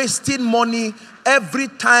wasting money every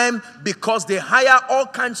time because they hire all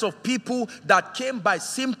kinds of people that came by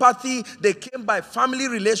sympathy, they came by family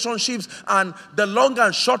relationships, and the long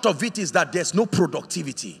and short of it is that there's no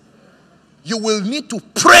productivity. You will need to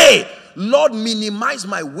pray, Lord, minimize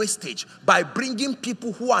my wastage by bringing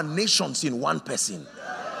people who are nations in one person.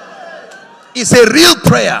 It's a real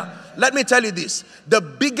prayer. Let me tell you this. The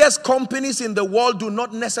biggest companies in the world do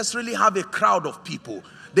not necessarily have a crowd of people.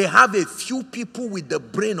 They have a few people with the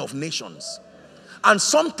brain of nations. And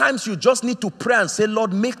sometimes you just need to pray and say,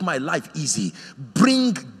 Lord, make my life easy.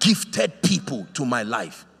 Bring gifted people to my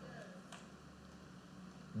life.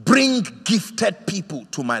 Bring gifted people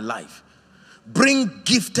to my life. Bring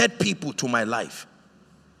gifted people to my life.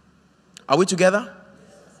 Are we together?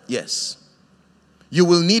 Yes. You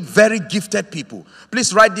will need very gifted people.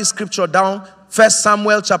 Please write this scripture down. 1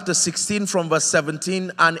 Samuel chapter 16 from verse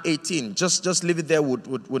 17 and 18. Just leave it there.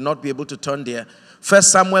 Would not be able to turn there. 1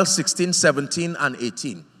 Samuel 16, 17 and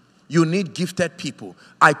 18. You need gifted people.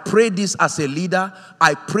 I pray this as a leader.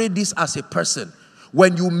 I pray this as a person.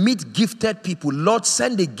 When you meet gifted people, Lord,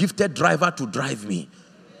 send a gifted driver to drive me.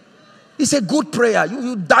 It's a good prayer.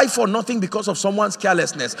 You die for nothing because of someone's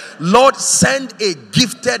carelessness. Lord, send a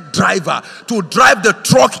gifted driver to drive the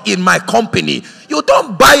truck in my company. You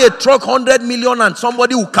don't buy a truck 100 million and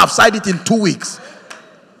somebody will capsize it in 2 weeks.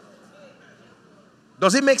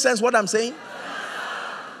 Does it make sense what I'm saying?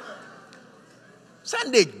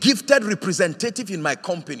 Send a gifted representative in my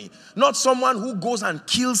company. Not someone who goes and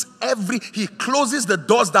kills he closes the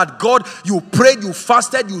doors that God, you prayed, you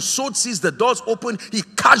fasted, you sowed seeds, the doors open. He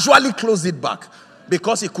casually closed it back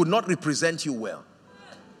because he could not represent you well.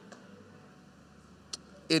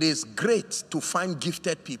 It is great to find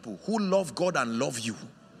gifted people who love God and love you.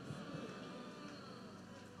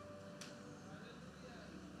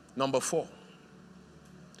 Number 4.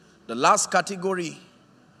 The last category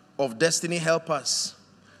of destiny helpers.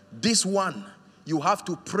 This one, you have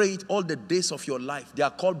to pray it all the days of your life. They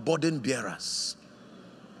are called burden bearers.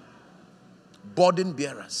 Burden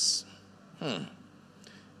bearers.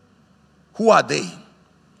 Who are they?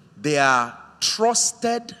 They are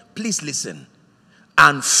trusted, please listen,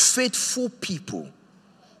 and faithful people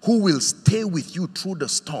who will stay with you through the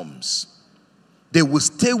storms. They will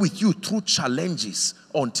stay with you through challenges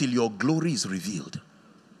until your glory is revealed.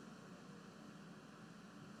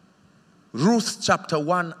 Ruth chapter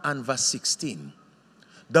 1 and verse 16.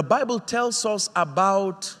 The Bible tells us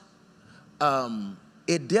about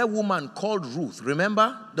a dear woman called Ruth.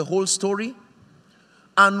 Remember the whole story?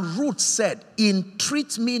 And Ruth said,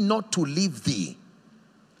 entreat me not to leave thee,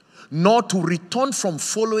 nor to return from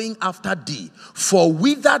following after thee. For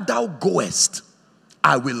whither thou goest,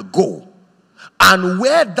 I will go. And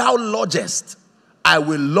where thou lodgest, I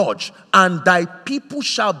will lodge. And thy people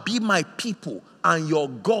shall be my people, and your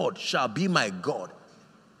God shall be my God.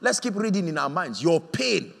 Let's keep reading in our minds. Your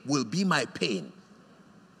pain will be my pain.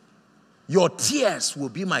 Your tears will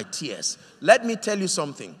be my tears. Let me tell you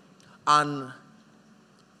something. And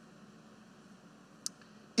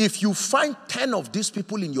if you find 10 of these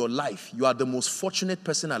people in your life, you are the most fortunate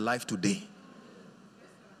person alive today.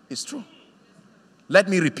 It's true. Let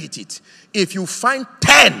me repeat it. If you find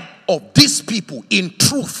 10 of these people in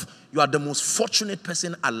truth, you are the most fortunate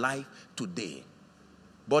person alive today.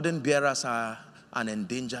 Burden bearers are an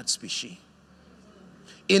endangered species.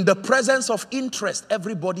 In the presence of interest,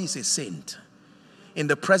 everybody is a saint. In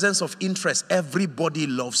the presence of interest, everybody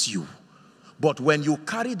loves you. But when you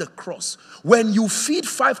carry the cross, when you feed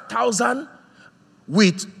 5,000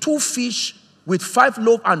 with 2 fish, with 5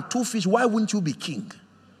 loaves and 2 fish, why wouldn't you be king?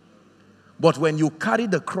 But when you carry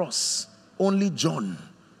the cross, only John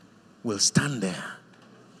will stand there.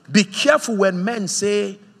 Be careful when men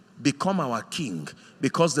say, become our king,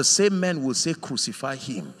 because the same men will say, crucify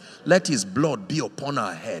him. Let his blood be upon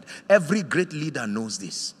our head. Every great leader knows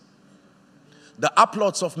this. The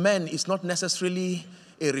applause of men is not necessarily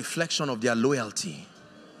a reflection of their loyalty.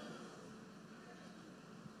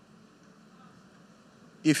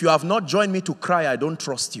 If you have not joined me to cry, I don't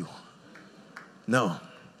trust you. No,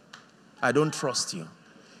 I don't trust you.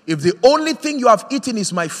 If the only thing you have eaten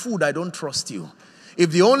is my food, I don't trust you.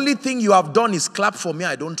 If the only thing you have done is clap for me,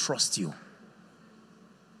 I don't trust you.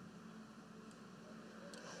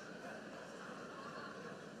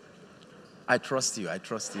 I trust you. I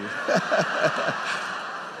trust you.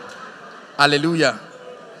 Hallelujah.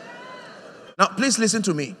 Now, please listen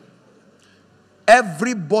to me.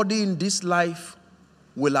 Everybody in this life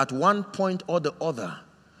will at one point or the other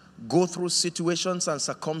go through situations and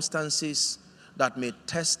circumstances that may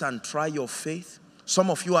test and try your faith. Some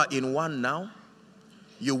of you are in one now.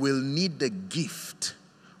 You will need the gift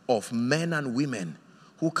of men and women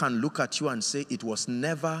who can look at you and say, it was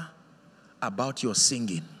never about your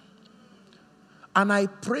singing. And I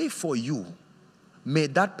pray for you, may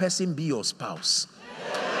that person be your spouse.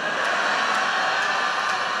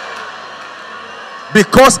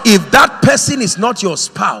 Because if that person is not your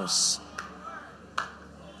spouse,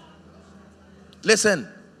 listen,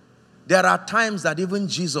 there are times that even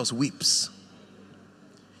Jesus weeps.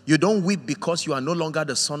 You don't weep because you are no longer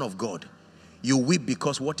the Son of God. You weep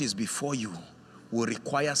because what is before you will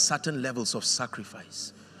require certain levels of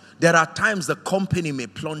sacrifice. There are times the company may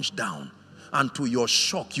plunge down, and to your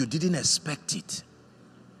shock, you didn't expect it.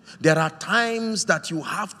 There are times that you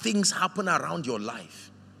have things happen around your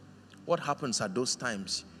life. What happens at those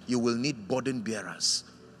times? You will need burden bearers.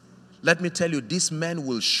 Let me tell you, these men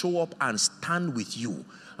will show up and stand with you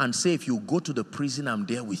and say, if you go to the prison, I'm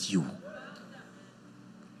there with you.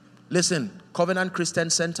 Listen, Covenant Christian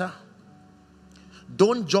Center,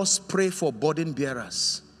 don't just pray for burden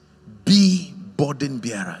bearers. Be burden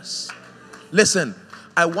bearers. Listen,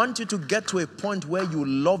 I want you to get to a point where you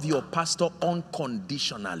love your pastor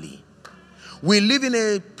unconditionally. We live in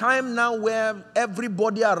a time now where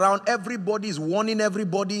everybody around, everybody is warning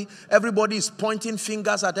everybody, everybody is pointing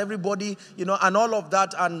fingers at everybody, you know, and all of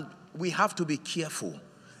that, and we have to be careful.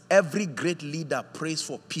 Every great leader prays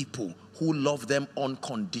for people who love them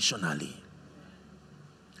unconditionally.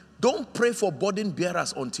 Don't pray for burden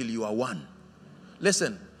bearers until you are one.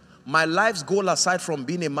 Listen, my life's goal, aside from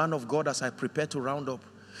being a man of God as I prepare to round up,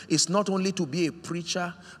 is not only to be a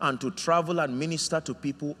preacher and to travel and minister to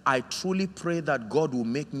people. I truly pray that God will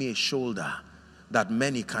make me a shoulder that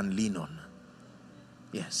many can lean on.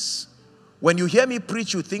 Yes. When you hear me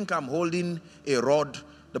preach, you think I'm holding a rod.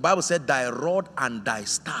 The Bible said, thy rod and thy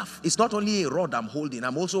staff. It's not only a rod I'm holding,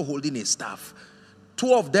 I'm also holding a staff.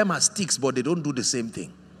 Two of them are sticks, but they don't do the same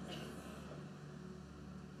thing.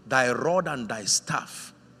 Thy rod and thy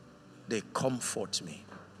staff, they comfort me.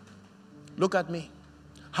 Look at me.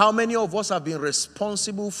 How many of us have been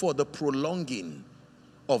responsible for the prolonging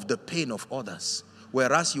of the pain of others,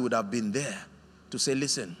 whereas you would have been there to say,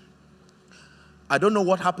 listen, I don't know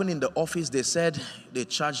what happened in the office. They said they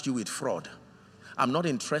charged you with fraud. I'm not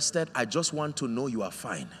interested. I just want to know you are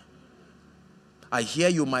fine. I hear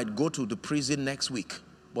you might go to the prison next week,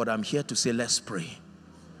 but I'm here to say, let's pray.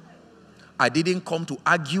 I didn't come to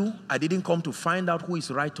argue. I didn't come to find out who is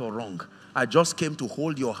right or wrong. I just came to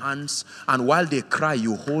hold your hands, and while they cry,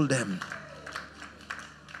 you hold them.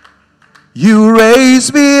 You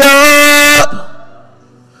raise me up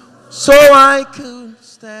so I could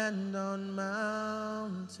stand on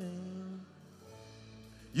mountain.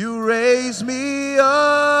 You raise me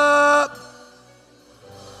up.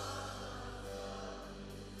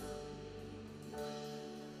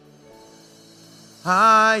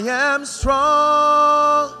 I am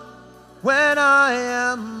strong when I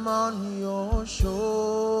am on your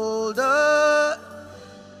shoulder.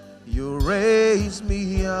 You raise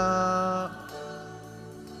me up.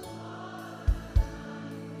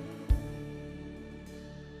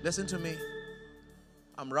 Listen to me.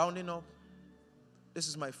 I'm rounding up. This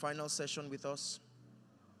is my final session with us.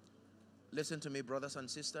 Listen to me, brothers and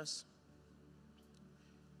sisters.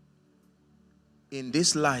 In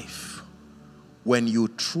this life, when you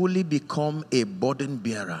truly become a burden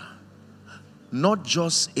bearer, not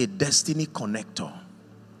just a destiny connector.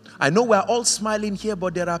 I know we're all smiling here,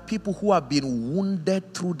 but there are people who have been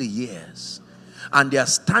wounded through the years. And they are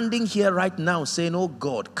standing here right now saying, oh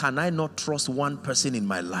God, can I not trust one person in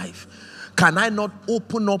my life? Can I not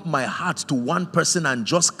open up my heart to one person and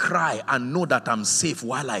just cry and know that I'm safe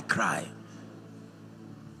while I cry?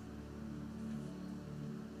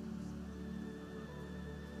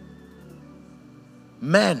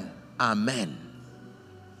 Men are men.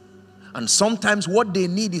 And sometimes what they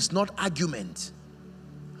need is not argument.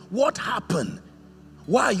 What happened?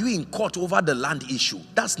 Why are you in court over the land issue?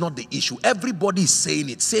 That's not the issue. Everybody is saying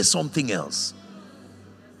it. Say something else.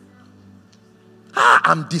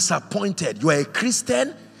 I'm disappointed. You are a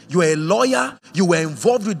Christian. You are a lawyer. You were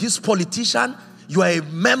involved with this politician. You are a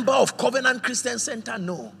member of Covenant Christian Center.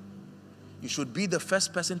 No. You should be the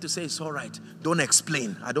first person to say, it's all right. Don't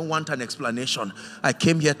explain. I don't want an explanation. I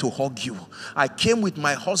came here to hug you. I came with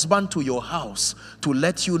my husband to your house to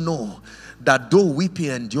let you know that though weeping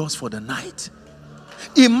endures for the night.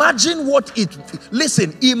 Imagine what it,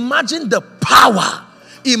 listen, imagine the power.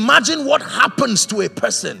 Imagine what happens to a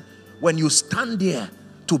person when you stand there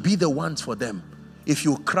to be the ones for them. If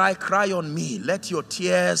you cry, cry on me. Let your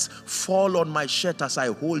tears fall on my shirt as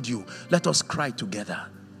I hold you. Let us cry together.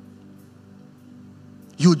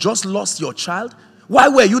 You just lost your child. Why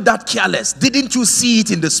were you that careless? Didn't you see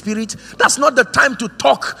it in the spirit? That's not the time to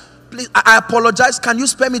talk. Please, I apologize. Can you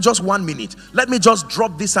spare me just 1 minute? Let me just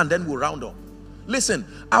drop this and then we'll round up. Listen,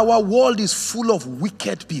 our world is full of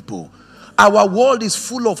wicked people. Our world is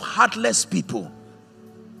full of heartless people.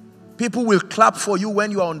 People will clap for you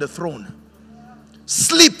when you are on the throne.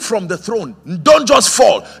 Sleep from the throne. Don't just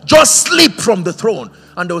fall. Just sleep from the throne.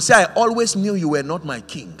 And they'll say, I always knew you were not my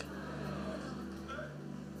king.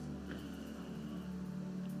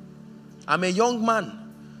 I'm a young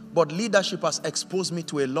man, but leadership has exposed me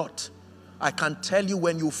to a lot. I can tell you,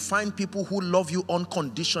 when you find people who love you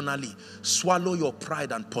unconditionally, swallow your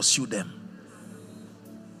pride and pursue them.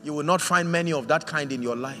 You will not find many of that kind in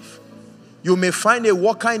your life. You may find a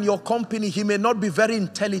worker in your company. He may not be very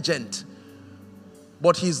intelligent,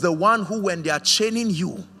 but he's the one who, when they are chaining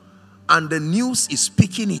you and the news is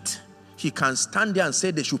picking it, he can stand there and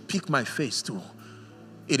say they should pick my face too.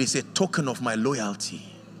 It is a token of my loyalty.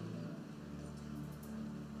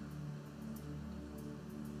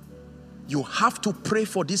 You have to pray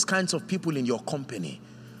for these kinds of people in your company.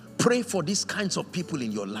 Pray for these kinds of people in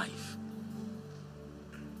your life.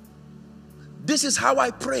 This is how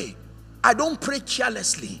I pray. I don't pray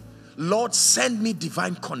carelessly. Lord, send me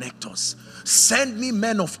divine connectors. Send me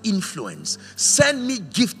men of influence. Send me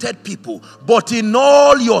gifted people. But in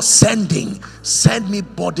all your sending, send me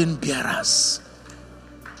burden bearers.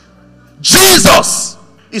 Jesus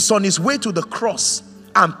is on his way to the cross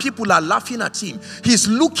and people are laughing at him. He's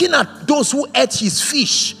looking at those who ate his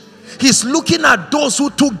fish. He's looking at those who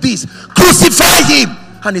took this. Crucify him.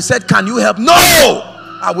 And he said, can you help? No,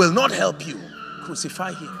 I will not help you.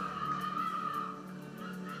 Crucify him.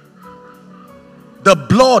 The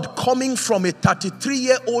blood coming from a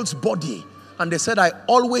 33-year-old's body. And they said, I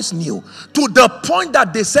always knew. To the point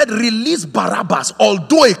that they said, release Barabbas.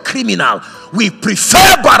 Although a criminal, we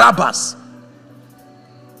prefer Barabbas.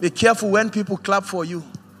 Be careful when people clap for you.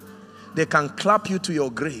 They can clap you to your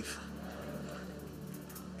grave.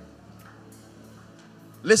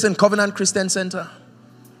 Listen, Covenant Christian Center.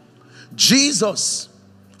 Jesus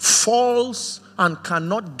falls and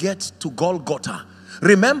cannot get to Golgotha.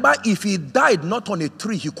 Remember, if he died not on a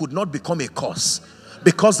tree, he could not become a curse.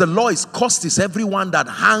 Because the law is cursed is everyone that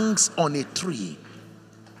hangs on a tree.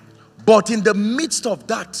 But in the midst of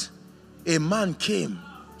that, a man came,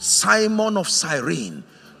 Simon of Cyrene.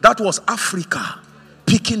 That was Africa,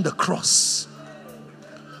 picking the cross.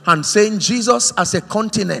 And saying, Jesus, as a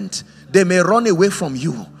continent, they may run away from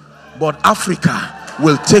you, but Africa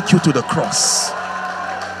will take you to the cross.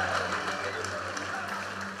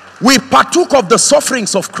 We partook of the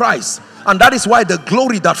sufferings of Christ, and that is why the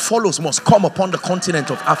glory that follows must come upon the continent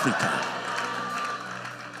of Africa.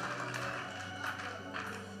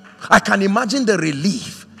 I can imagine the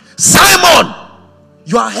relief. Simon,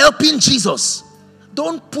 you are helping Jesus.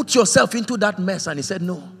 Don't put yourself into that mess. And he said,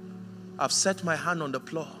 no, I've set my hand on the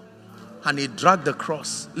plow. And he dragged the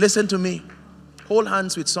cross. Listen to me. Hold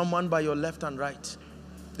hands with someone by your left and right.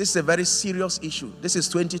 This is a very serious issue. This is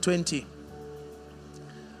 2020.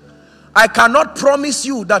 I cannot promise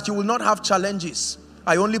you that you will not have challenges.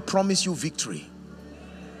 I only promise you victory.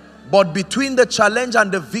 But between the challenge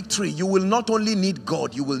and the victory, you will not only need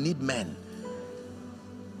God, you will need men.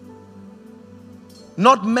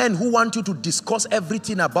 Not men who want you to discuss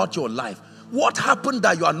everything about your life. What happened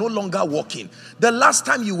that you are no longer working? The last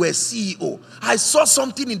time you were CEO, I saw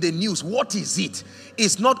something in the news. What is it?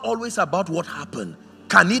 It's not always about what happened.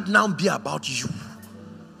 Can it now be about you?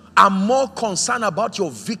 I'm more concerned about your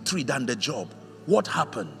victory than the job. What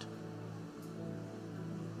happened?